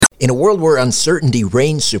In a world where uncertainty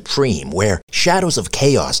reigns supreme, where shadows of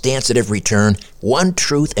chaos dance at every turn, one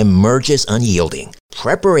truth emerges unyielding.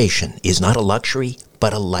 Preparation is not a luxury,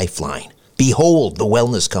 but a lifeline. Behold the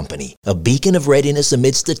Wellness Company, a beacon of readiness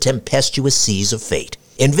amidst the tempestuous seas of fate.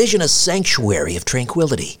 Envision a sanctuary of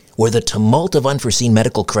tranquility, where the tumult of unforeseen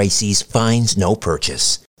medical crises finds no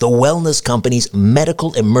purchase. The Wellness Company's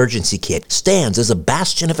Medical Emergency Kit stands as a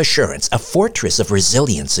bastion of assurance, a fortress of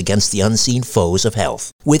resilience against the unseen foes of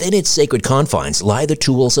health. Within its sacred confines lie the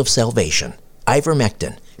tools of salvation.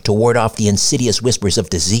 Ivermectin, to ward off the insidious whispers of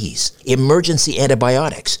disease. Emergency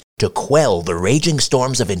antibiotics, to quell the raging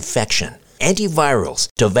storms of infection. Antivirals,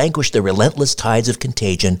 to vanquish the relentless tides of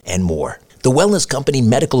contagion, and more. The Wellness Company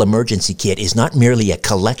Medical Emergency Kit is not merely a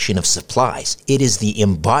collection of supplies. It is the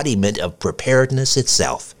embodiment of preparedness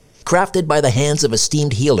itself. Crafted by the hands of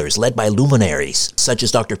esteemed healers led by luminaries such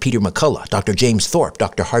as Dr. Peter McCullough, Dr. James Thorpe,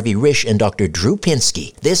 Dr. Harvey Risch, and Dr. Drew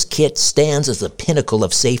Pinsky, this kit stands as the pinnacle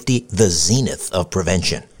of safety, the zenith of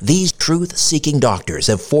prevention. These truth-seeking doctors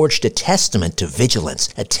have forged a testament to vigilance,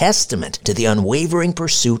 a testament to the unwavering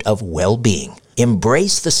pursuit of well-being.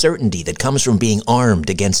 Embrace the certainty that comes from being armed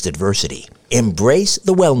against adversity. Embrace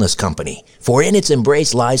the Wellness Company, for in its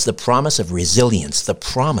embrace lies the promise of resilience, the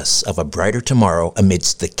promise of a brighter tomorrow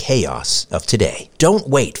amidst the chaos of today. Don't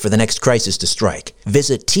wait for the next crisis to strike.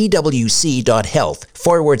 Visit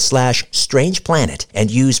twc.health/Strange Planet and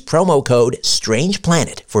use promo code Strange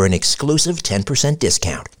Planet for an exclusive 10%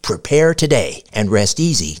 discount. Prepare today and rest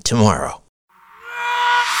easy tomorrow.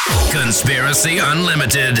 Conspiracy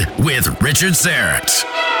Unlimited with Richard Syrett.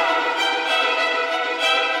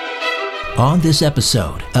 On this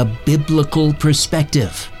episode, a biblical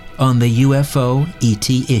perspective on the UFO ET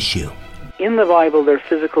issue. In the Bible, there are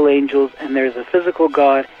physical angels, and there's a physical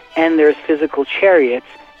God, and there's physical chariots,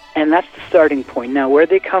 and that's the starting point. Now, where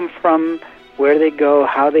they come from, where they go,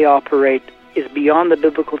 how they operate, is beyond the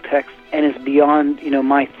biblical text, and is beyond,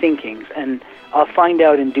 my thinkings, and I'll find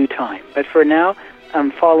out in due time. But for now, I'm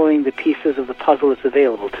following the pieces of the puzzle that's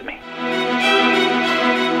available to me.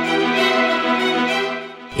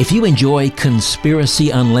 If you enjoy Conspiracy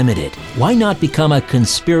Unlimited, why not become a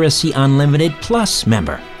Conspiracy Unlimited Plus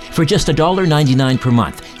member? For just $1.99 per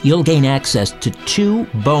month, you'll gain access to 2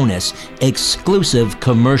 bonus, exclusive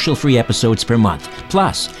commercial-free episodes per month,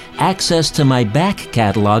 plus access to my back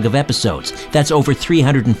catalog of episodes. That's over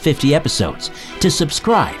 350 episodes. To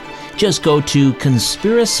subscribe, just go to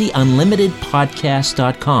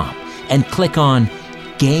conspiracyunlimitedpodcast.com and click on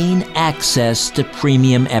Gain Access to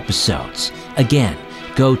Premium Episodes. Again,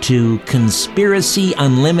 go to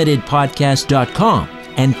conspiracyunlimitedpodcast.com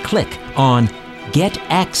and click on Get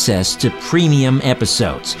Access to Premium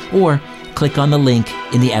Episodes, or click on the link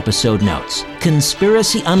in the episode notes.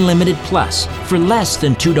 Conspiracy Unlimited Plus for less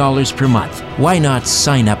than $2 per month. Why not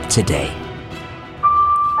sign up today?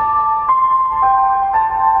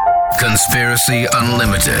 Conspiracy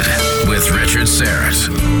Unlimited with Richard Syrett.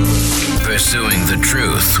 Pursuing the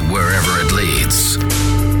truth wherever it leads.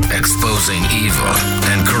 Exposing evil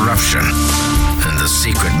and corruption and the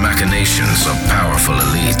secret machinations of powerful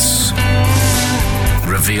elites.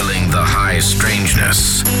 Revealing the high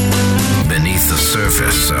strangeness beneath the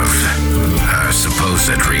surface of our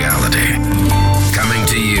supposed reality. Coming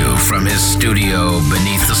to you from his studio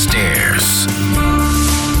beneath the stairs.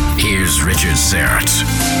 Here's Richard Syrett.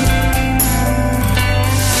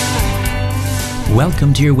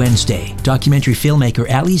 Welcome to your Wednesday. Documentary filmmaker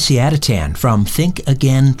Ali Siadatan from Think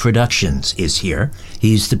Again Productions is here.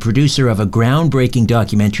 He's the producer of a groundbreaking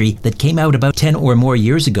documentary that came out about 10 or more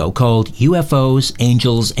years ago called UFOs,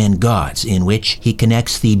 Angels, and Gods, in which he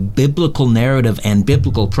connects the biblical narrative and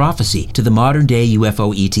biblical prophecy to the modern-day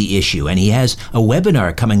UFO ET issue. And he has a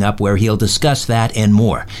webinar coming up where he'll discuss that and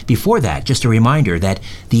more. Before that, just a reminder that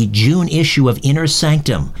the June issue of Inner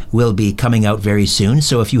Sanctum will be coming out very soon.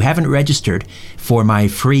 So if you haven't registered for my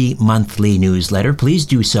free monthly newsletter, please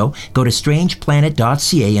do so. Go to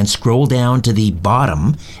strangeplanet.ca and scroll down to the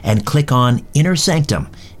bottom and click on Inner Sanctum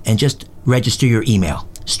and just register your email.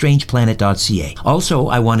 strangeplanet.ca. Also,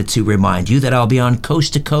 I wanted to remind you that I'll be on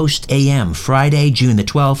Coast to Coast AM Friday, June the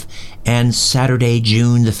 12th and Saturday,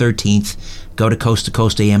 June the 13th. Go to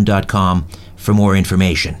coasttocoastam.com for more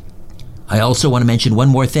information. I also want to mention one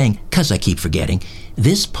more thing, because I keep forgetting.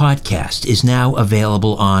 This podcast is now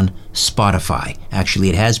available on Spotify. Actually,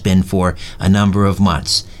 it has been for a number of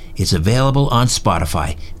months. It's available on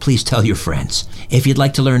Spotify. Please tell your friends. If you'd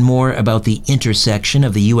like to learn more about the intersection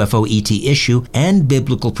of the UFO ET issue and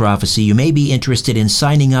biblical prophecy, you may be interested in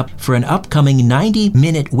signing up for an upcoming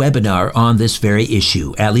 90-minute webinar on this very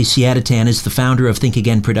issue. Ali Siadatan is the founder of Think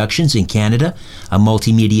Again Productions in Canada, a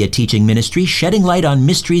multimedia teaching ministry shedding light on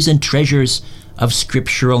mysteries and treasures of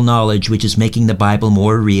scriptural knowledge, which is making the Bible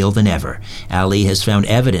more real than ever. Ali has found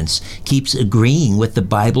evidence, keeps agreeing with the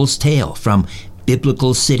Bible's tale, from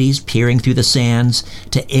biblical cities peering through the sands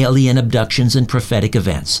to alien abductions and prophetic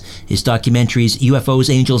events. His documentaries UFOs,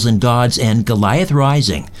 Angels, and Gods and Goliath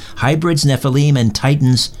Rising, Hybrids, Nephilim, and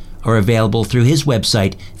Titans are available through his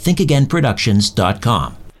website,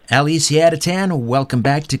 thinkagainproductions.com. Ali Siadatan, welcome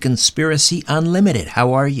back to Conspiracy Unlimited.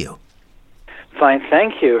 How are you? Fine,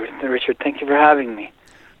 thank you, Richard. Thank you for having me.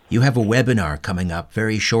 You have a webinar coming up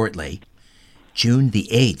very shortly, June the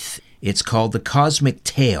 8th. It's called The Cosmic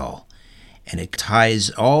Tale, and it ties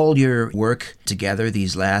all your work together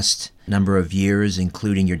these last number of years,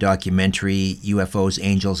 including your documentary, UFOs,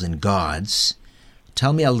 Angels, and Gods.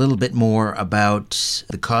 Tell me a little bit more about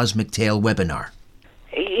the Cosmic Tale webinar.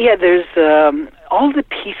 Yeah, there's all the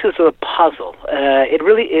pieces of a puzzle. It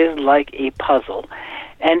really is like a puzzle.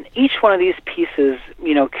 And each one of these pieces,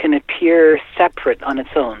 can appear separate on its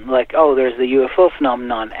own. Like, oh, there's the UFO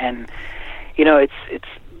phenomenon, and, it's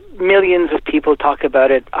millions of people talk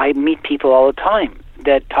about it. I meet people all the time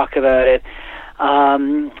that talk about it.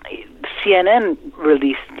 CNN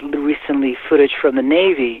released recently footage from the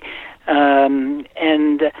Navy, and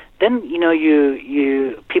then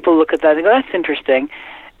you people look at that and go, that's interesting,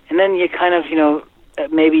 and then you kind of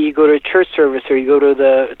maybe you go to a church service or you go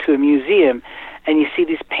to a museum, and you see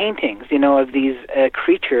these paintings of these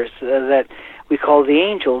creatures that we call the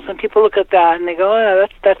angels, and people look at that and they go, oh,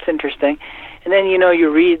 that's interesting. And then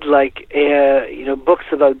you read books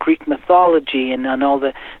about Greek mythology and on all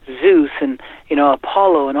the Zeus and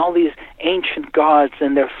Apollo and all these ancient gods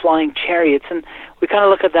and their flying chariots, and we kind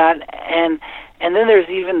of look at that, and then there's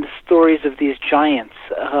even the stories of these giants,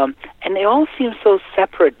 and they all seem so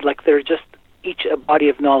separate, like they're just each a body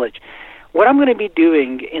of knowledge. What I'm going to be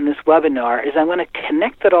doing in this webinar is I'm going to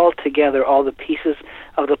connect it all together, all the pieces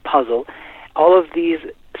of the puzzle, all of these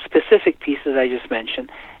specific pieces I just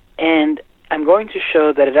mentioned, and I'm going to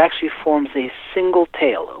show that it actually forms a single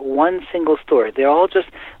tale, one single story. They're all just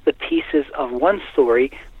the pieces of one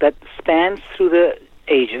story that spans through the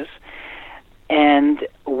ages, and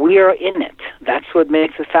we are in it. That's what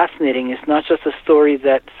makes it fascinating. It's not just a story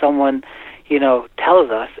that someone,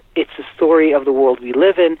 tells us. It's a story of the world we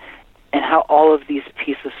live in and how all of these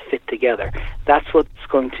pieces fit together. That's what's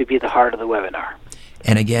going to be the heart of the webinar.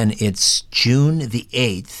 And again, it's June the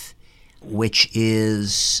 8th, which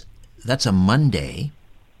is... That's a Monday.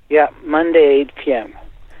 Yeah, Monday, 8 p.m.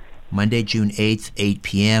 Monday, June 8th, 8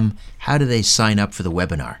 p.m. How do they sign up for the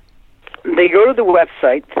webinar? They go to the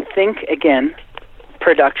website,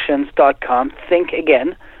 thinkagainproductions.com,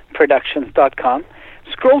 thinkagainproductions.com.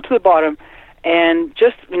 Scroll to the bottom and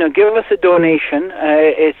just, give us a donation.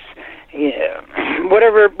 It's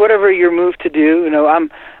whatever you're moved to do.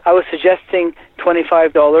 I was suggesting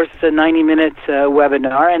 $25. It's a 90-minute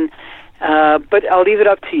webinar, and but I'll leave it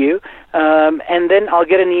up to you. And then I'll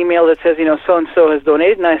get an email that says, so-and-so has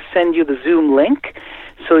donated, and I send you the Zoom link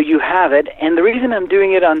so you have it. And the reason I'm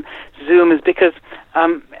doing it on Zoom is because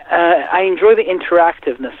I enjoy the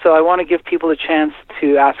interactiveness. So I want to give people a chance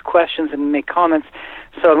to ask questions and make comments.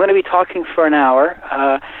 So I'm going to be talking for an hour,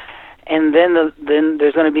 and then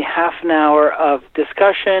there's going to be half an hour of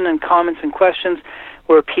discussion and comments and questions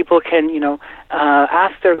where people can,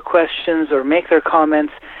 ask their questions or make their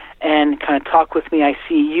comments and kind of talk with me. I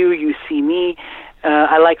see you, you see me.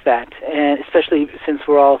 I like that, and especially since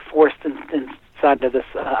we're all forced inside of this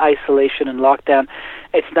isolation and lockdown.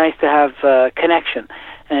 It's nice to have connection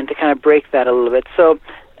and to kind of break that a little bit. So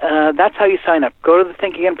that's how you sign up. Go to the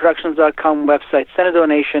thinkagainproductions.com website, send a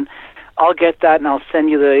donation. I'll get that, and I'll send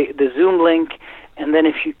you the Zoom link. And then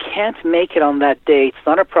if you can't make it on that day, it's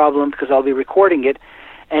not a problem because I'll be recording it.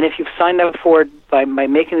 And if you've signed up for it by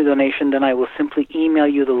making the donation, then I will simply email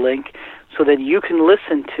you the link so that you can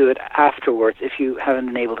listen to it afterwards if you haven't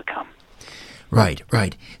been able to come. Right.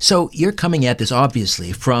 So you're coming at this,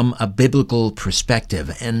 obviously, from a biblical perspective.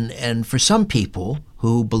 And for some people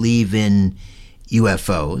who believe in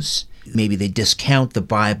UFOs, maybe they discount the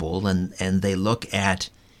Bible and they look at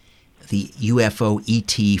the UFO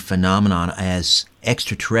ET phenomenon as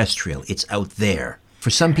extraterrestrial. It's out there.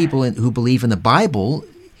 For some people who believe in the Bible,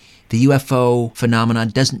 the UFO phenomenon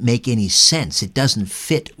doesn't make any sense. It doesn't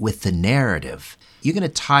fit with the narrative. You're going to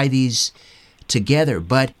tie these together,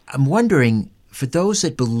 but I'm wondering, For those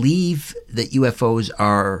that believe that UFOs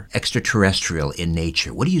are extraterrestrial in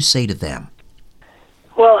nature, what do you say to them?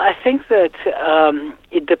 Well, I think that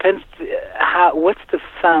it depends what's the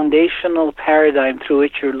foundational paradigm through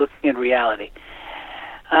which you're looking at reality.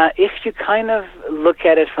 If you kind of look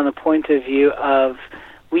at it from the point of view of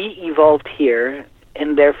we evolved here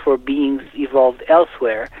and therefore beings evolved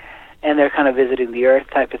elsewhere and they're kind of visiting the Earth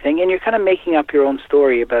type of thing, and you're kind of making up your own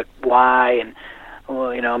story about why, and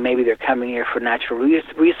well, maybe they're coming here for natural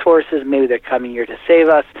resources, maybe they're coming here to save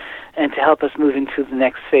us and to help us move into the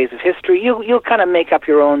next phase of history. You'll kind of make up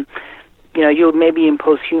your own, you'll maybe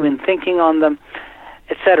impose human thinking on them,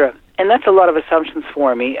 etc. And that's a lot of assumptions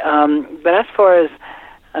for me. But as far as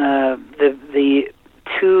the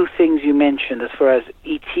two things you mentioned, as far as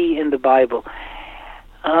E.T. in the Bible,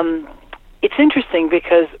 it's interesting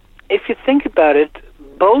because if you think about it,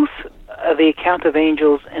 both the account of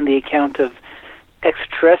angels and the account of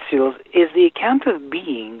extraterrestrials is the account of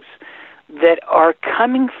beings that are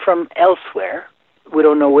coming from elsewhere, we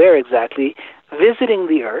don't know where exactly, visiting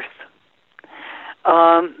the Earth.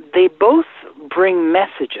 They both bring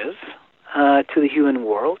messages to the human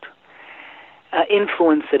world,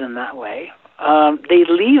 influence it in that way. They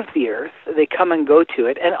leave the Earth, they come and go to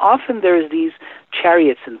it, and often there's these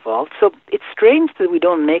chariots involved. So it's strange that we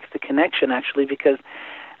don't make the connection, actually, because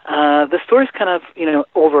the stories kind of,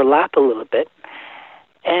 overlap a little bit.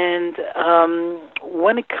 And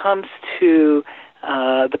when it comes to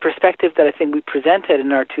the perspective that I think we presented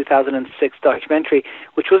in our 2006 documentary,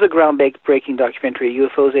 which was a groundbreaking documentary,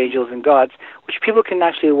 UFOs, Angels, and Gods, which people can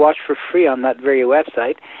actually watch for free on that very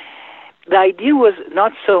website, the idea was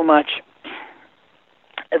not so much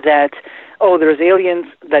that, there's aliens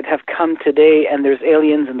that have come today and there's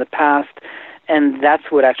aliens in the past, and that's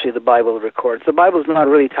what actually the Bible records. The Bible is not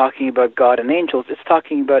really talking about God and angels. It's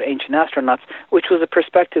talking about ancient astronauts, which was a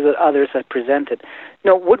perspective that others had presented.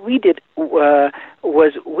 No, what we did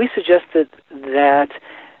was we suggested that,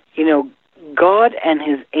 God and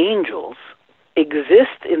his angels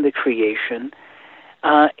exist in the creation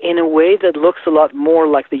in a way that looks a lot more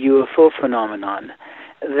like the UFO phenomenon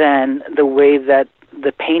than the way that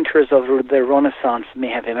the painters of the Renaissance may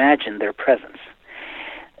have imagined their presence.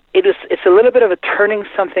 It's a little bit of a turning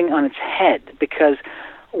something on its head, because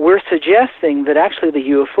we're suggesting that actually the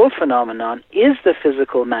UFO phenomenon is the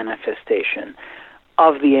physical manifestation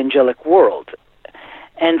of the angelic world.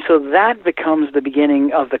 And so that becomes the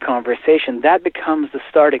beginning of the conversation. That becomes the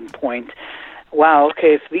starting point. Wow,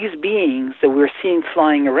 okay, if these beings that we're seeing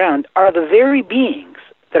flying around are the very beings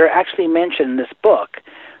that are actually mentioned in this book,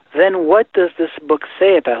 then what does this book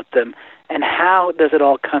say about them? And how does it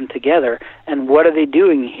all come together? And what are they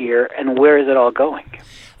doing here? And where is it all going?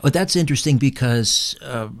 Well, that's interesting because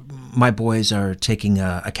my boys are taking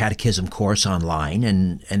a catechism course online,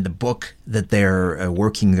 and the book that they're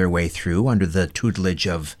working their way through under the tutelage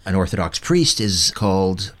of an Orthodox priest is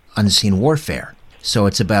called Unseen Warfare. So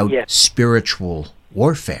it's about spiritual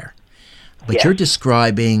warfare. But you're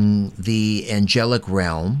describing the angelic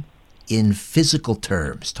realm in physical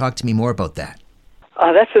terms. Talk to me more about that.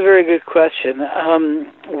 That's a very good question.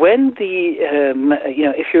 When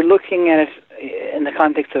if you're looking at it in the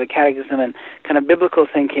context of a catechism and kind of biblical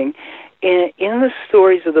thinking, in the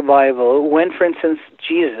stories of the Bible, when, for instance,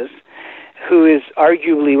 Jesus, who is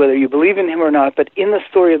arguably, whether you believe in him or not, but in the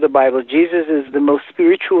story of the Bible, Jesus is the most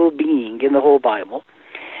spiritual being in the whole Bible.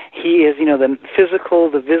 He is, the physical,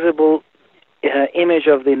 the visible image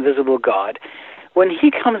of the invisible God. When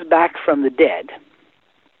he comes back from the dead,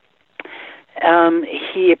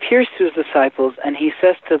 he appears to his disciples and he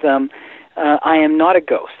says to them, I am not a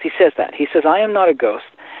ghost. He says that. He says, I am not a ghost.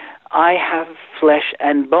 I have flesh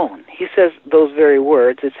and bone. He says those very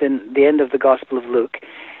words. It's in the end of the Gospel of Luke.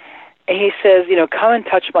 And he says, come and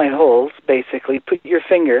touch my holes, basically. Put your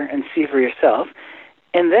finger and see for yourself.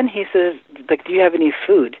 And then he says, do you have any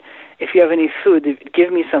food? If you have any food,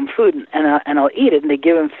 give me some food, and I'll eat it. And they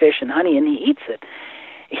give him fish and honey, and he eats it.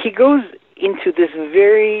 He goes into this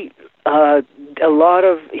very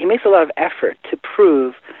he makes a lot of effort to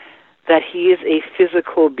prove that he is a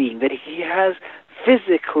physical being, that he has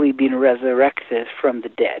physically been resurrected from the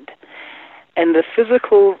dead. And the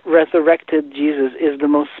physical resurrected Jesus is the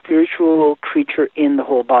most spiritual creature in the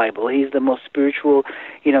whole Bible. He's the most spiritual,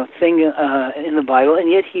 thing in the Bible,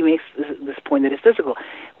 and yet he makes this point that it's physical.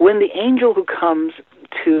 When the angel who comes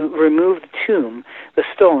to remove the tomb, the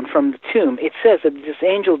stone from the tomb, it says that this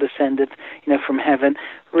angel descended, from heaven,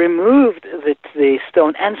 removed the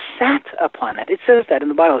stone and sat upon it. It says that in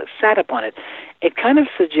the Bible, it sat upon it. It kind of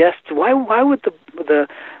suggests why would the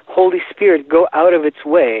Holy Spirit go out of its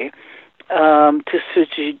way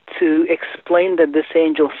to explain that this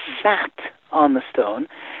angel sat on the stone,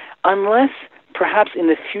 unless perhaps in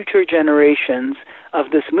the future generations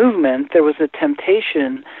of this movement there was a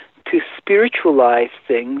temptation to spiritualize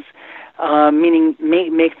things, meaning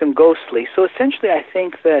make them ghostly. So essentially I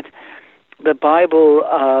think that the Bible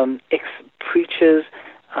preaches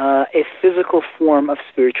a physical form of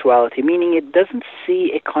spirituality, meaning it doesn't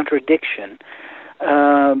see a contradiction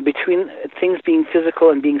between things being physical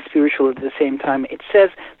and being spiritual at the same time. It says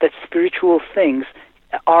that spiritual things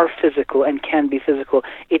are physical and can be physical.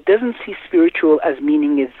 It doesn't see spiritual as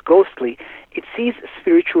meaning it's ghostly. It sees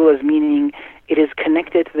spiritual as meaning it is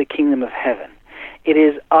connected to the kingdom of heaven. It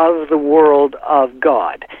is of the world of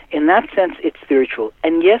God. In that sense, it's spiritual.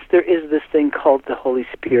 And yes, there is this thing called the Holy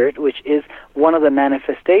Spirit, which is one of the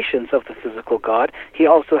manifestations of the physical God. He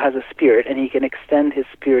also has a spirit, and he can extend his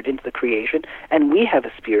spirit into the creation, and we have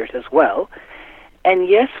a spirit as well. And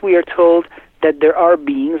yes, we are told that there are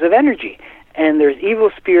beings of energy, and there's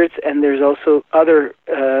evil spirits, and there's also other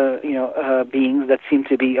beings that seem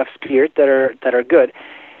to be of spirit that are good.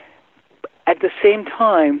 At the same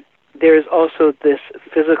time, there's also this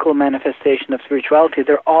physical manifestation of spirituality.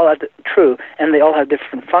 They're all true, and they all have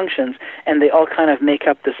different functions, and they all kind of make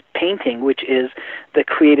up this painting, which is the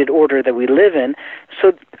created order that we live in.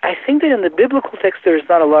 So I think that in the biblical text there's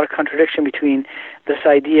not a lot of contradiction between this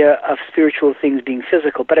idea of spiritual things being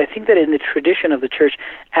physical, but I think that in the tradition of the church,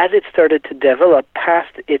 as it started to develop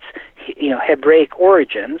past its Hebraic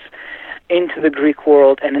origins into the Greek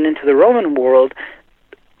world and then into the Roman world,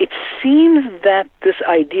 it seems that this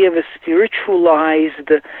idea of a spiritualized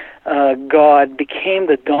God became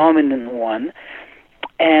the dominant one,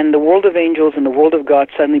 and the world of angels and the world of God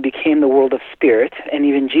suddenly became the world of spirit, and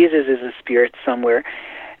even Jesus is a spirit somewhere,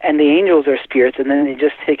 and the angels are spirits, and then they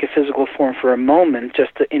just take a physical form for a moment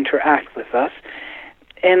just to interact with us.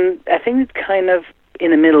 And I think it kind of, in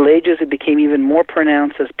the Middle Ages, it became even more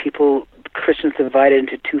pronounced as Christians divided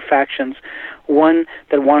into two factions. One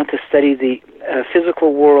that wanted to study the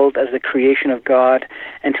physical world as the creation of God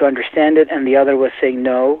and to understand it, and the other was saying,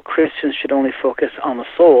 no, Christians should only focus on the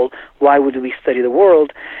soul. Why would we study the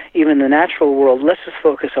world, even the natural world? Let's just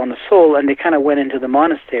focus on the soul. And they kind of went into the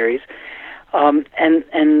monasteries.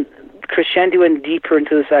 And Christianity went deeper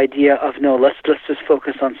into this idea of, no, let's just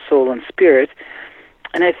focus on soul and spirit.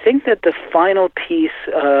 And I think that the final piece,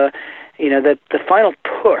 that the final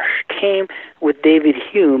push came with David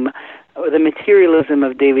Hume, the materialism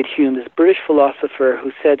of David Hume, this British philosopher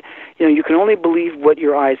who said, you can only believe what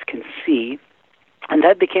your eyes can see. And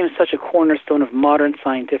that became such a cornerstone of modern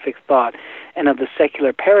scientific thought and of the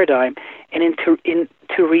secular paradigm. And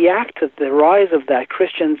to react to the rise of that,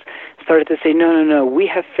 Christians started to say, no, we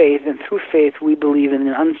have faith, and through faith we believe in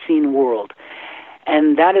an unseen world.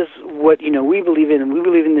 And that is what, we believe in. We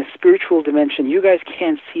believe in the spiritual dimension. You guys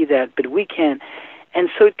can't see that, but we can. And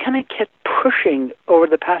so it kind of kept pushing over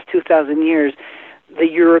the past 2,000 years. The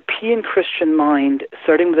European Christian mind,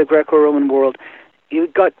 starting with the Greco-Roman world,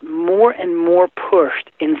 it got more and more pushed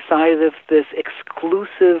inside of this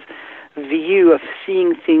exclusive view of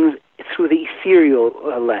seeing things through the ethereal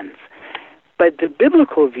lens. But the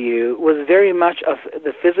biblical view was very much of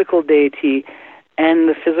the physical deity and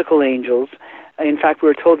the physical angels. In fact, we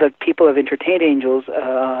were told that people have entertained angels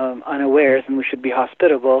unawares, and we should be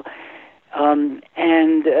hospitable.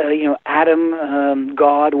 Adam,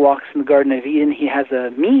 God walks in the Garden of Eden. He has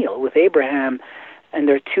a meal with Abraham, and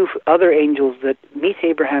there are two other angels that meet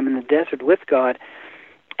Abraham in the desert with God.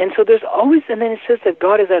 And so there's always, and then it says that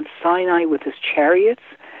God is at Sinai with his chariots,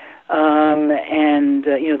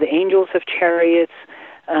 the angels have chariots,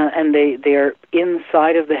 and they are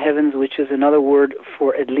inside of the heavens, which is another word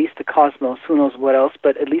for at least the cosmos. Who knows what else,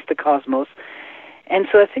 but at least the cosmos. And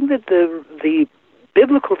so I think that the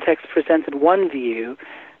biblical text presented one view,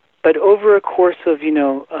 but over a course of,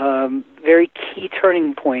 very key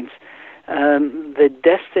turning points, the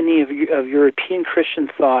destiny of European Christian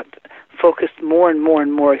thought focused more and more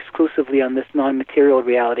and more exclusively on this non-material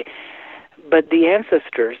reality. But the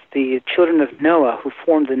ancestors, the children of Noah, who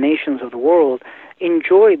formed the nations of the world,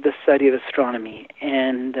 enjoyed the study of astronomy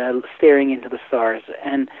and staring into the stars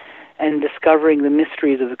and discovering the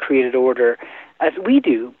mysteries of the created order as we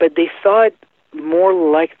do, but they saw it more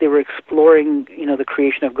like they were exploring, the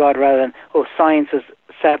creation of God rather than, science is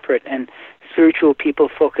separate and spiritual people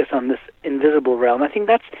focus on this invisible realm. I think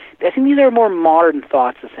these are more modern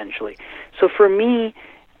thoughts, essentially. So for me,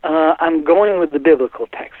 I'm going with the biblical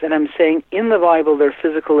text, and I'm saying in the Bible there are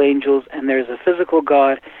physical angels, and there's a physical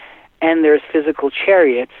God, and there's physical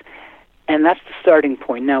chariots, and that's the starting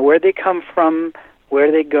point. Now, where they come from,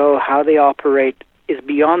 where they go, how they operate is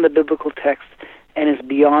beyond the biblical text and is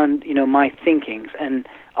beyond, my thinkings, and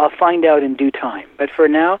I'll find out in due time. But for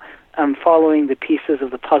now, I'm following the pieces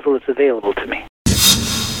of the puzzle that's available to me.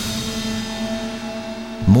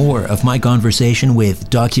 More of my conversation with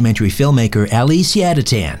documentary filmmaker Ali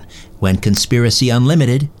Siadatan when Conspiracy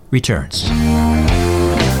Unlimited returns.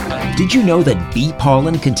 Did you know that bee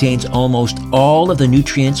pollen contains almost all of the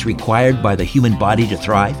nutrients required by the human body to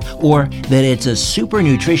thrive? Or that it's a super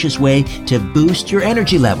nutritious way to boost your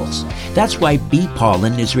energy levels? That's why bee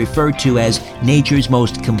pollen is referred to as nature's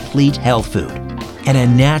most complete health food and a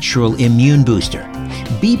natural immune booster.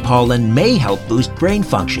 Bee pollen may help boost brain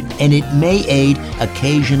function, and it may aid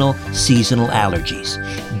occasional seasonal allergies.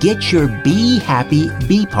 Get your Bee Happy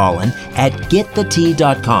bee pollen at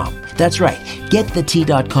getthetea.com. That's right,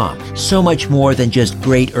 getthetea.com. So much more than just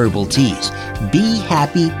great herbal teas. Bee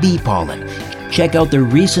Happy bee pollen. Check out the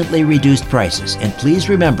recently reduced prices, and please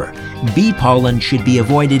remember, bee pollen should be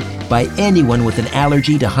avoided by anyone with an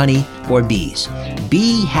allergy to honey or bees.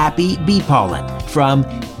 Bee Happy bee pollen from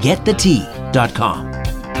getthetea.com.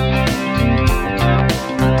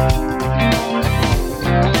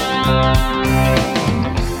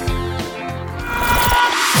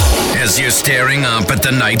 As you're staring up at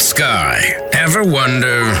the night sky, ever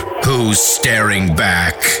wonder who's staring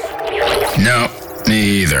back? No,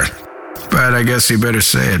 me either. But I guess you better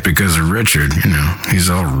say it because of Richard, he's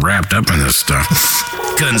all wrapped up in this stuff.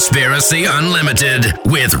 Conspiracy Unlimited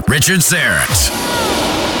with Richard Syrett.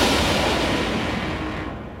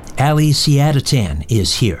 Ali Siadatan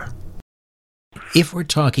is here. If we're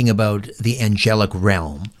talking about the angelic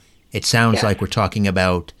realm, it sounds like we're talking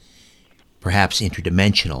about perhaps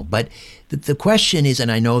interdimensional. But the question is,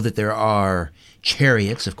 and I know that there are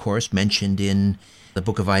chariots, of course, mentioned in the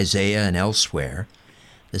book of Isaiah and elsewhere,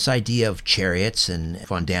 this idea of chariots and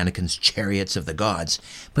von Daniken's Chariots of the Gods.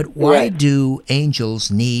 But why do angels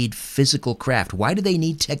need physical craft? Why do they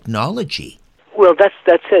need technology? Well, that's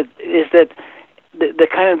it, is that the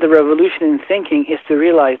kind of the revolution in thinking is to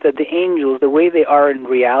realize that the angels, the way they are in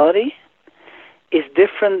reality, is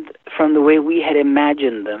different from the way we had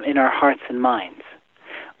imagined them in our hearts and minds.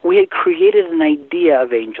 We had created an idea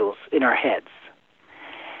of angels in our heads.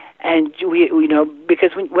 And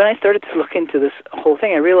because when I started to look into this whole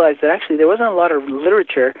thing, I realized that actually there wasn't a lot of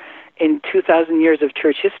literature in 2,000 years of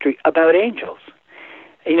church history about angels.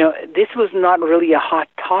 This was not really a hot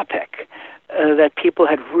topic that people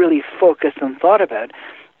had really focused and thought about.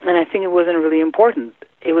 And I think it wasn't really important.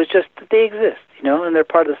 It was just that they exist, and they're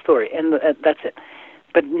part of the story, and that's it.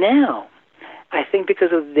 But now, I think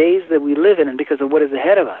because of the days that we live in and because of what is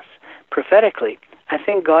ahead of us, prophetically, I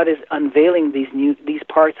think God is unveiling these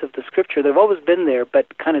parts of the Scripture that have always been there,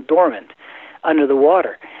 but kind of dormant under the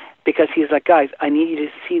water, because He's like, guys, I need you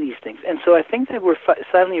to see these things. And so I think that we're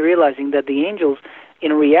suddenly realizing that the angels,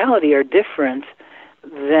 in reality, are different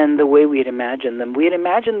than the way we had imagined them. We had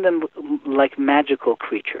imagined them like magical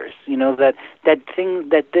creatures, that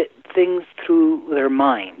things through their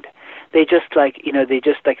mind. They just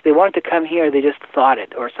they wanted to come here, they just thought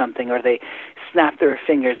it or something, or they snapped their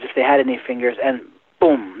fingers if they had any fingers, and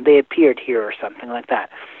boom, they appeared here or something like that.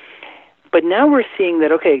 But now we're seeing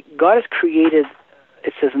that, okay, God has created,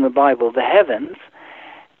 it says in the Bible, the heavens,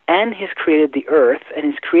 and He's created the earth, and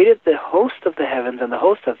He's created the host of the heavens and the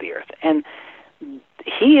host of the earth. And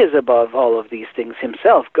He is above all of these things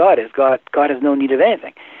Himself. God is. God has no need of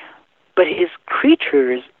anything. But His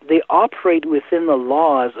creatures, they operate within the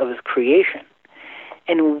laws of His creation.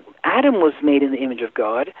 And Adam was made in the image of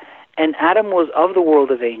God, and Adam was of the world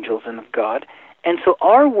of angels and of God. And so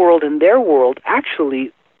our world and their world,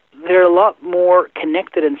 actually, they're a lot more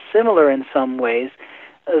connected and similar in some ways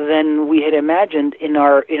than we had imagined in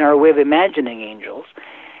our way of imagining angels.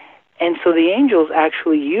 And so the angels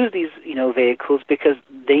actually use these, vehicles because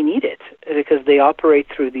they need it, because they operate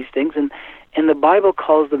through these things. And the Bible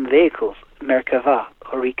calls them vehicles, merkava,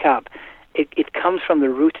 or rikab. It comes from the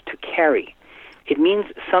root to carry. It means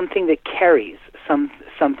something that carries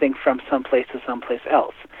something from someplace to someplace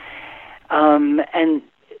else. And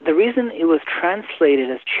the reason it was translated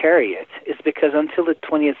as chariot is because until the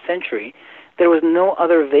 20th century, there was no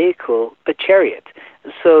other vehicle but chariot.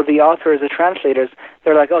 So the authors, the translators,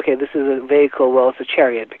 they're like, okay, this is a vehicle, well, it's a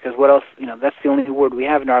chariot, because what else, that's the only word we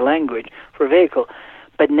have in our language for vehicle.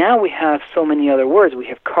 But now we have so many other words. We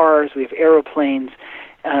have cars, we have aeroplanes,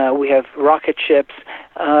 we have rocket ships,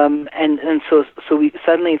 and so we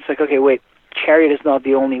suddenly it's like, okay, wait, chariot is not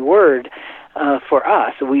the only word for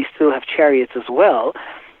us. We still have chariots as well.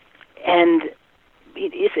 And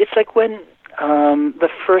it's like when the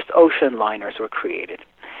first ocean liners were created.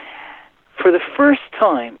 For the first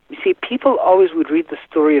time, you see, people always would read the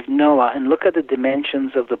story of Noah and look at the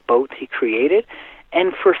dimensions of the boat he created,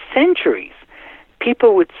 and for centuries,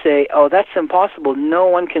 people would say, oh, that's impossible. No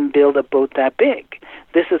one can build a boat that big.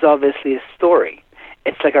 This is obviously a story.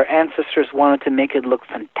 It's like our ancestors wanted to make it look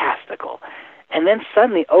fantastical. And then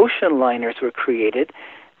suddenly ocean liners were created,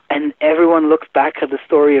 and everyone looked back at the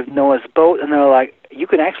story of Noah's boat, and they're like, you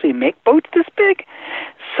can actually make boats this big?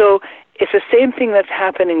 So it's the same thing that's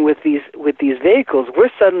happening with these vehicles.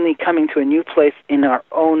 We're suddenly coming to a new place in our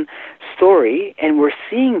own story, and we're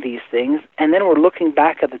seeing these things, and then we're looking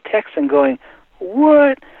back at the text and going,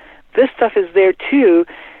 what? This stuff is there too.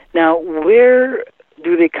 Now, where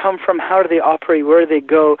do they come from? How do they operate? Where do they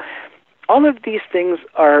go? All of these things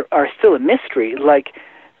are still a mystery. Like,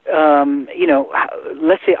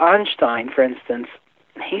 let's say Einstein, for instance,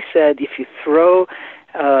 he said if you throw,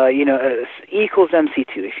 E equals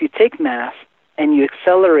mc2, if you take mass and you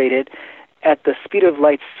accelerate it at the speed of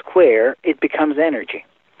light square, it becomes energy.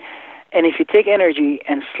 And if you take energy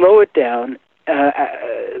and slow it down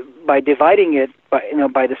by dividing it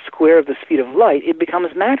by the square of the speed of light, it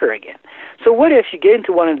becomes matter again. So what if you get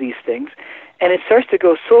into one of these things and it starts to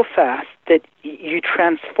go so fast that you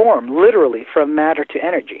transform literally from matter to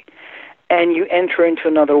energy, and you enter into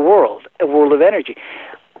another world, a world of energy?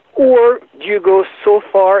 Or do you go so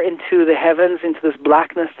far into the heavens, into this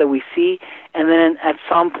blackness that we see, and then at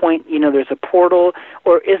some point, there's a portal?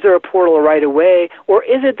 Or is there a portal right away? Or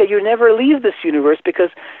is it that you never leave this universe?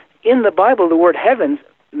 Because in the Bible, the word heavens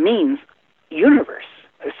means universe.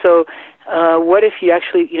 So what if you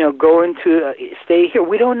actually, go into, stay here?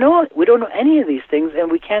 We don't know. We don't know any of these things,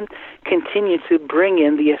 and we can't continue to bring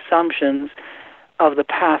in the assumptions of the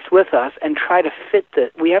past with us and try to fit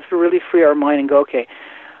that. We have to really free our mind and go, okay,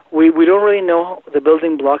 we don't really know the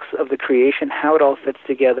building blocks of the creation, how it all fits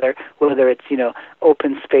together, whether it's,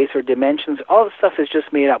 open space or dimensions. All the stuff is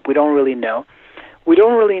just made up. We don't really know. We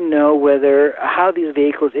don't really know how these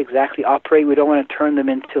vehicles exactly operate. We don't want to turn them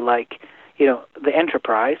into the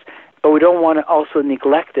Enterprise, but we don't want to also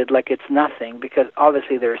neglect it like it's nothing, because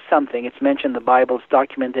obviously there is something. It's mentioned in the Bible, it's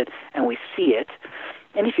documented, and we see it.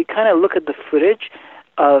 And if you kind of look at the footage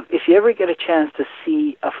if you ever get a chance to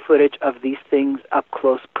see a footage of these things up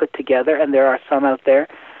close put together, and there are some out there,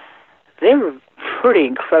 they're pretty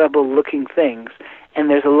incredible looking things,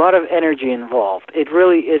 and there's a lot of energy involved. It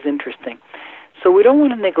really is interesting. So we don't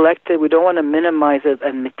want to neglect it, we don't want to minimize it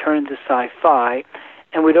and turn to sci-fi,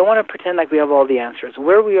 and we don't want to pretend like we have all the answers.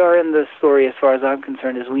 Where we are in the story, as far as I'm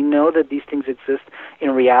concerned, is we know that these things exist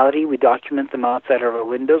in reality. We document them outside of our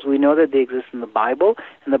windows. We know that they exist in the Bible,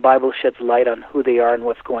 and the Bible sheds light on who they are and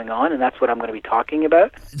what's going on, and that's what I'm going to be talking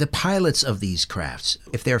about. The pilots of these crafts,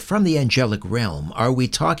 if they're from the angelic realm, are we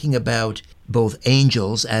talking about both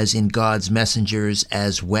angels, as in God's messengers,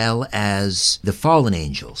 as well as the fallen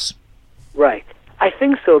angels? Right. I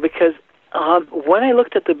think so, because when I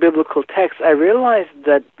looked at the biblical text, I realized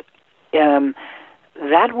that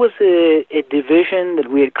that was a division that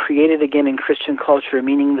we had created again in Christian culture,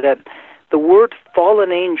 meaning that the word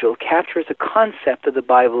fallen angel captures a concept that the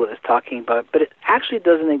Bible is talking about, but it actually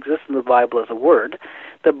doesn't exist in the Bible as a word.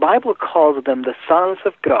 The Bible calls them the sons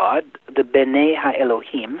of God, the B'nai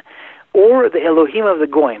HaElohim, or the Elohim of the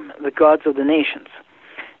Goyim, the gods of the nations.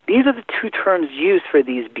 These are the two terms used for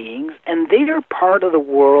these beings, and they are part of the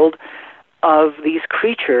world of these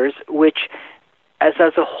creatures, which, as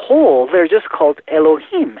a whole, they're just called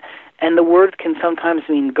Elohim. And the word can sometimes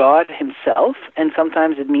mean God himself, and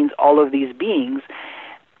sometimes it means all of these beings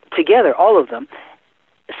together, all of them.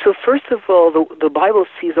 So first of all, the Bible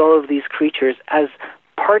sees all of these creatures as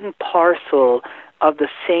part and parcel of the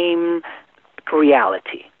same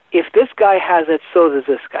reality. If this guy has it, so does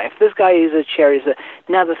this guy. If this guy is a chariot,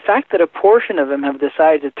 now the fact that a portion of them have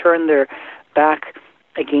decided to turn their back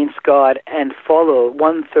against God and follow,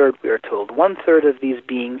 1/3, we are told, 1/3 of these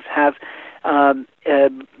beings have,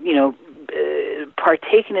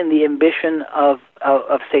 partaken in the ambition of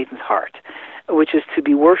Satan's heart, which is to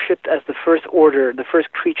be worshipped as the first order, the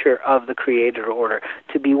first creature of the creator order,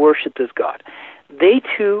 to be worshipped as God. They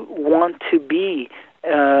too want to be,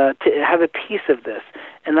 to have a piece of this,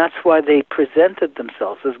 and that's why they presented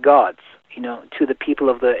themselves as gods, to the people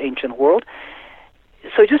of the ancient world.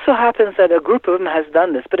 So it just so happens that a group of them has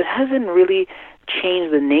done this, but it hasn't really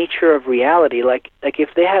changed the nature of reality. Like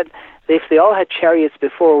if they all had chariots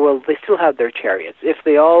before, well, they still have their chariots. If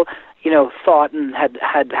they all, thought and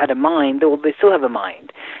had a mind, well, they still have a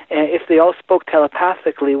mind. If they all spoke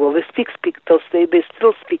telepathically, well, they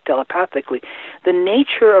still speak telepathically. The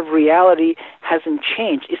nature of reality hasn't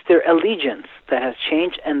changed. It's their allegiance that has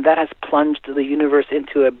changed, and that has plunged the universe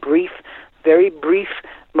into a very brief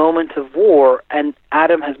moment of war, and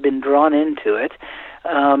Adam has been drawn into it.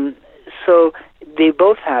 So they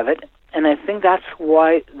both have it. And I think that's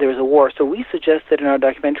why there's a war. So we suggested in our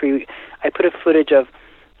documentary, I put a footage of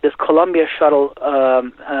this Columbia shuttle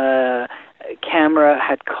camera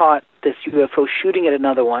had caught this UFO shooting at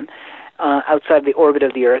another one outside the orbit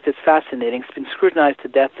of the Earth. It's fascinating. It's been scrutinized to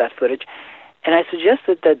death, that footage. And I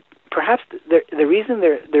suggested that perhaps the reason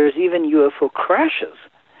there's even UFO crashes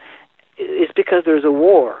is because there's a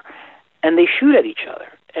war, and they shoot at each other.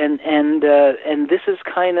 And this is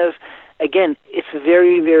kind of, again, it's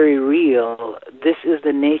very, very real. This is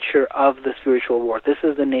the nature of the spiritual war. This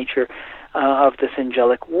is the nature of this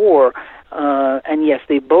angelic war. And yes,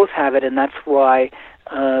 they both have it, and that's why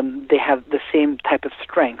they have the same type of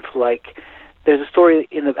strength. Like, there's a story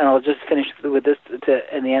and I'll just finish with this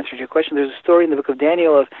in the answer to your question. There's a story in the book of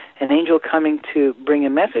Daniel of an angel coming to bring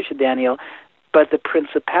a message to Daniel, but the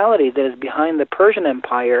principality that is behind the Persian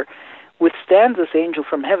Empire withstands this angel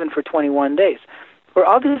from heaven for 21 days. Where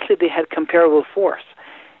obviously they had comparable force.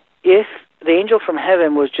 If the angel from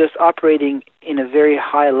heaven was just operating in a very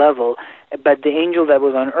high level, but the angel that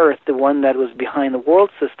was on earth, the one that was behind the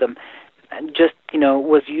world system, just,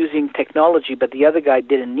 was using technology, but the other guy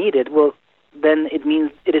didn't need it, well, then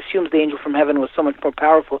it assumes the angel from heaven was so much more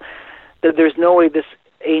powerful that there's no way this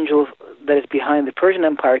angel that is behind the Persian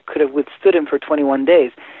Empire could have withstood him for 21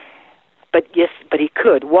 days. But yes, but he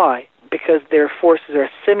could. Why? Because their forces are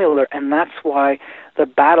similar, and that's why the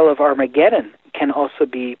Battle of Armageddon can also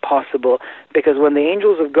be possible, because when the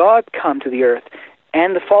angels of God come to the earth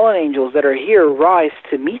and the fallen angels that are here rise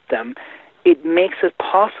to meet them, it makes it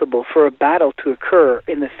possible for a battle to occur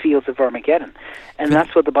in the fields of Armageddon. And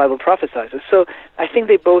that's what the Bible prophesies. So I think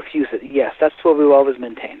they both use it. Yes, that's what we've always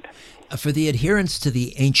maintained. For the adherents to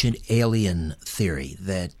the ancient alien theory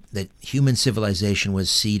that human civilization was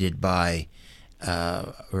seeded by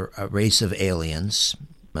a race of aliens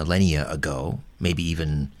millennia ago, maybe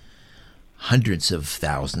even hundreds of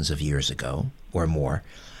thousands of years ago or more,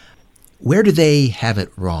 where do they have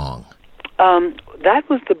it wrong? That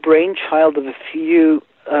was the brainchild of a few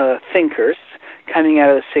thinkers coming out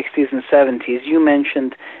of the 60s and 70s. You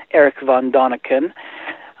mentioned Eric von Däniken.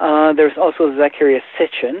 There's also Zecharia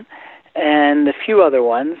Sitchin and a few other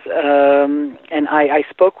ones. And I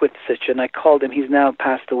spoke with Sitchin. I called him. He's now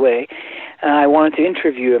passed away. I wanted to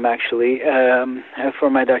interview him, actually, for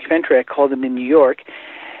my documentary. I called him in New York.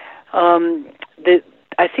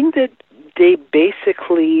 I think that they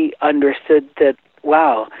basically understood that,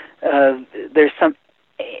 wow, there's some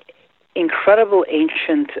incredible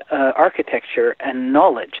ancient architecture and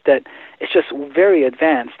knowledge that is just very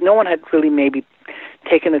advanced. No one had really maybe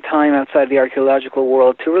taken the time outside the archaeological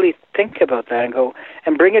world to really think about that and go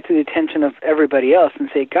and bring it to the attention of everybody else and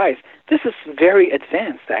say, guys, this is very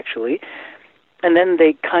advanced, actually. And then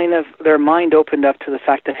they their mind opened up to the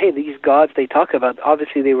fact that, hey, these gods they talk about,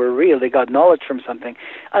 obviously they were real, they got knowledge from something.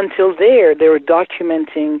 Until they were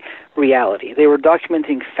documenting reality, they were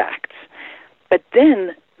documenting facts. But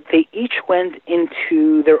then they each went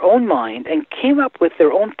into their own mind and came up with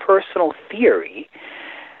their own personal theory,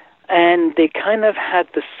 and they had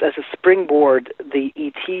this as a springboard, the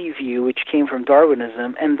ET view, which came from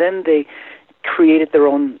Darwinism, and then they created their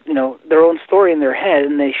own story in their head,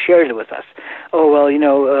 and they shared it with us. Oh, well,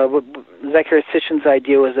 Zecharia Sitchin's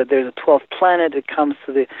idea was that there's a 12th planet that comes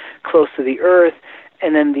close to the Earth,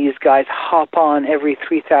 and then these guys hop on every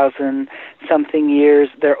 3,000-something years.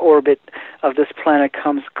 Their orbit of this planet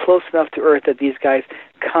comes close enough to Earth that these guys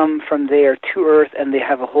come from there to Earth, and they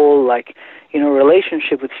have a whole,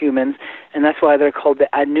 relationship with humans, and that's why they're called the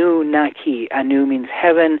Anunnaki. Anu means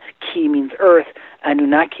heaven, Ki means Earth.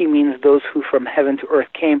 Anunnaki means those who from heaven to earth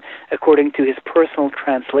came, according to his personal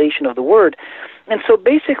translation of the word. And so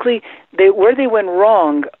basically, where they went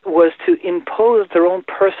wrong was to impose their own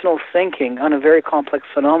personal thinking on a very complex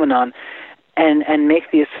phenomenon and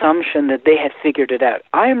make the assumption that they had figured it out.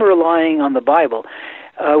 I am relying on the Bible,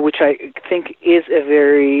 which I think is a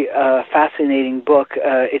very fascinating book.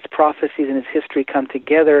 Its prophecies and its history come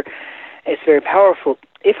together. It's very powerful.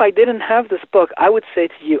 If I didn't have this book, I would say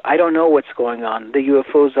to you, I don't know what's going on. The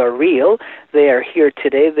UFOs are real. They are here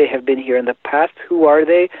today. They have been here in the past. Who are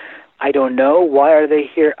they? I don't know. Why are they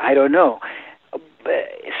here? I don't know.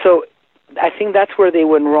 So I think that's where they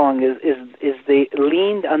went wrong, is they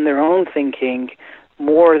leaned on their own thinking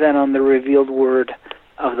more than on the revealed word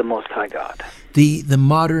of the Most High God. The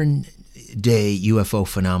modern day UFO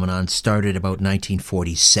phenomenon started about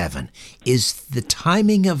 1947. Is the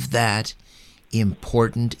timing of that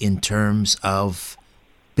important in terms of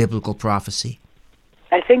biblical prophecy?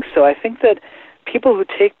 I think so. I think that people who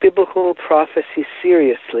take biblical prophecy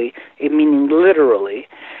seriously, meaning literally,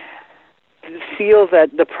 feel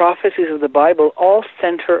that the prophecies of the Bible all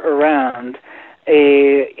center around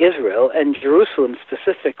Israel and Jerusalem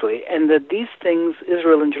specifically, and that these things,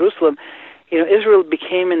 Israel and Jerusalem, Israel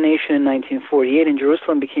became a nation in 1948, and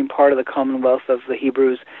Jerusalem became part of the Commonwealth of the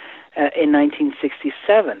Hebrews in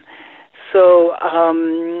 1967. So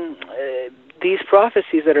these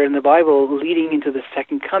prophecies that are in the Bible leading into the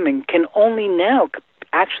second coming can only now,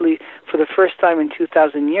 actually, for the first time in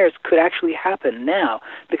 2,000 years, could actually happen now,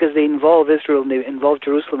 because they involve Israel, and they involve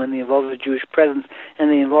Jerusalem, and they involve the Jewish presence,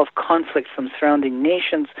 and they involve conflict from surrounding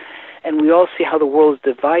nations, and we all see how the world is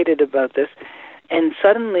divided about this. And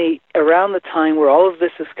suddenly, around the time where all of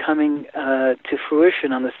this is coming to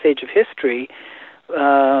fruition on the stage of history,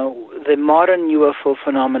 the modern UFO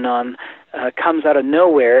phenomenon comes out of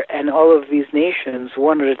nowhere, and all of these nations,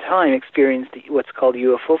 one at a time, experience what's called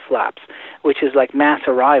UFO flaps, which is like mass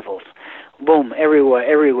arrivals. Boom,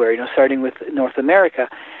 everywhere, starting with North America.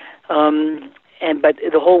 But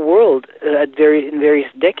the whole world, in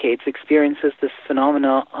various decades, experiences this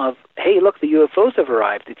phenomena of, hey, look, the UFOs have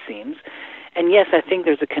arrived, it seems. And yes, I think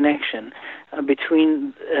there's a connection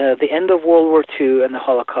between the end of World War II and the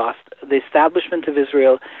Holocaust, the establishment of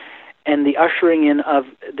Israel, and the ushering in of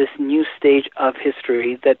this new stage of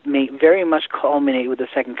history that may very much culminate with the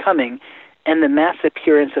Second Coming and the mass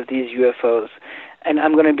appearance of these UFOs. And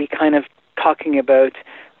I'm going to be kind of talking about,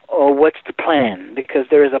 what's the plan? Because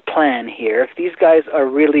there is a plan here. If these guys are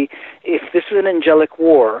really, if this is an angelic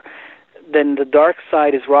war, then the dark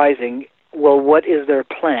side is rising. Well, what is their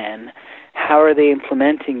plan? How are they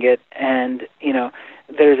implementing it? And,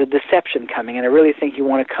 there's a deception coming, and I really think you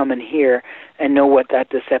want to come in here and know what that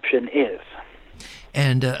deception is.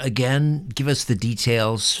 And again, give us the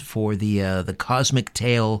details for the Cosmic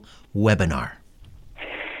Tale webinar.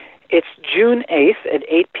 It's June 8th at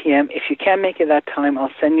 8 p.m. If you can't make it that time,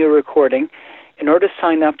 I'll send you a recording. In order to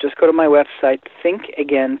sign up, just go to my website,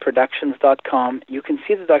 thinkagainproductions.com. You can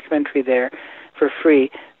see the documentary there for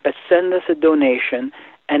free, but send us a donation,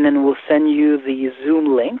 and then we'll send you the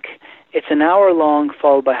Zoom link. It's an hour long,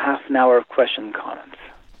 followed by half an hour of question and comments.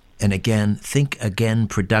 And again,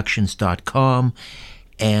 thinkagainproductions.com,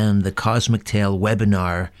 and the Cosmic Tale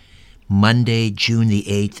webinar, Monday, June the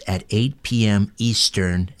 8th at 8 p.m.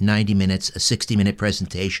 Eastern, 90 minutes, a 60-minute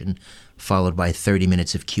presentation, followed by 30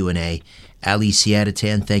 minutes of Q&A. Ali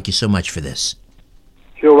Siadatan, thank you so much for this.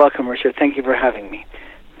 You're welcome, Richard. Thank you for having me.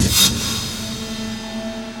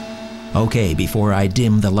 Okay, before I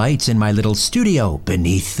dim the lights in my little studio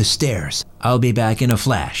beneath the stairs, I'll be back in a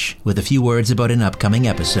flash with a few words about an upcoming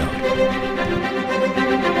episode.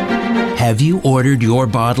 Have you ordered your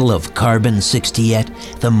bottle of Carbon-60 yet?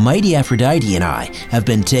 The mighty Aphrodite and I have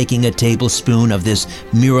been taking a tablespoon of this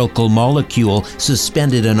miracle molecule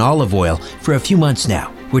suspended in olive oil for a few months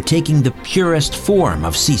now. We're taking the purest form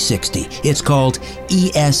of C60. It's called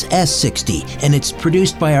ESS60, and it's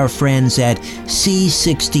produced by our friends at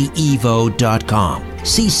C60evo.com.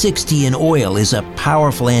 C60 in oil is a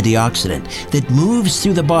powerful antioxidant that moves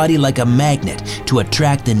through the body like a magnet to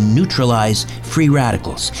attract and neutralize free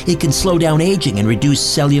radicals. It can slow down aging and reduce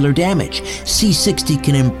cellular damage. C60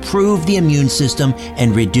 can improve the immune system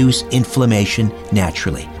and reduce inflammation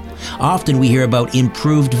naturally. Often we hear about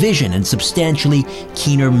improved vision and substantially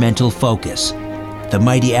keener mental focus. The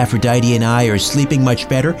mighty Aphrodite and I are sleeping much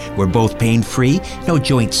better. We're both pain-free, no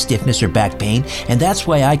joint stiffness or back pain, and that's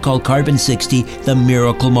why I call Carbon-60 the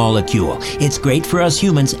miracle molecule. It's great for us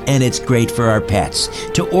humans, and it's great for our pets.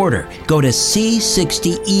 To order, go to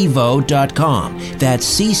C60evo.com. That's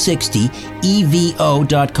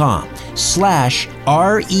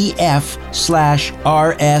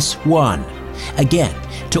C60evo.com/REF/RS1. Again,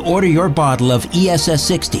 to order your bottle of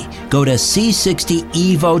ESS60, go to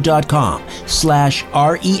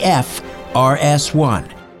C60evo.com/REF/RS1.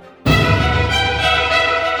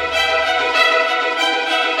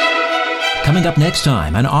 Coming up next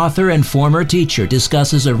time, an author and former teacher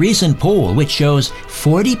discusses a recent poll which shows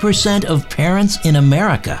 40% of parents in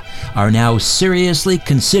America are now seriously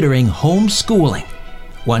considering homeschooling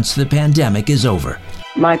once the pandemic is over.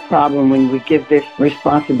 My problem when we give this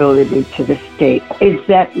responsibility to the state is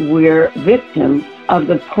that we're victims of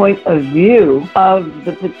the point of view of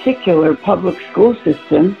the particular public school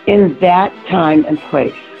system in that time and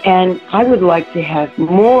place. And I would like to have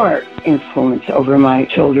more influence over my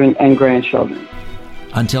children and grandchildren.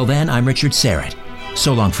 Until then, I'm Richard Serrett.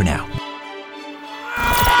 So long for now.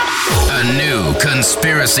 A new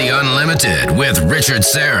Conspiracy Unlimited with Richard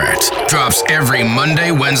Serrett drops every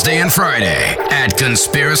Monday, Wednesday, and Friday at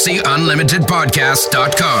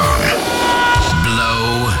conspiracyunlimitedpodcast.com.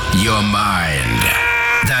 Blow your mind.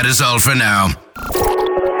 That is all for now.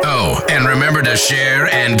 Oh, and remember to share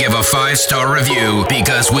and give a 5-star review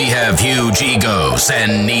because we have huge egos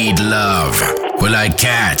and need love. We're like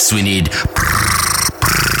cats. We need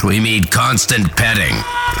constant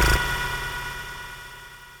petting.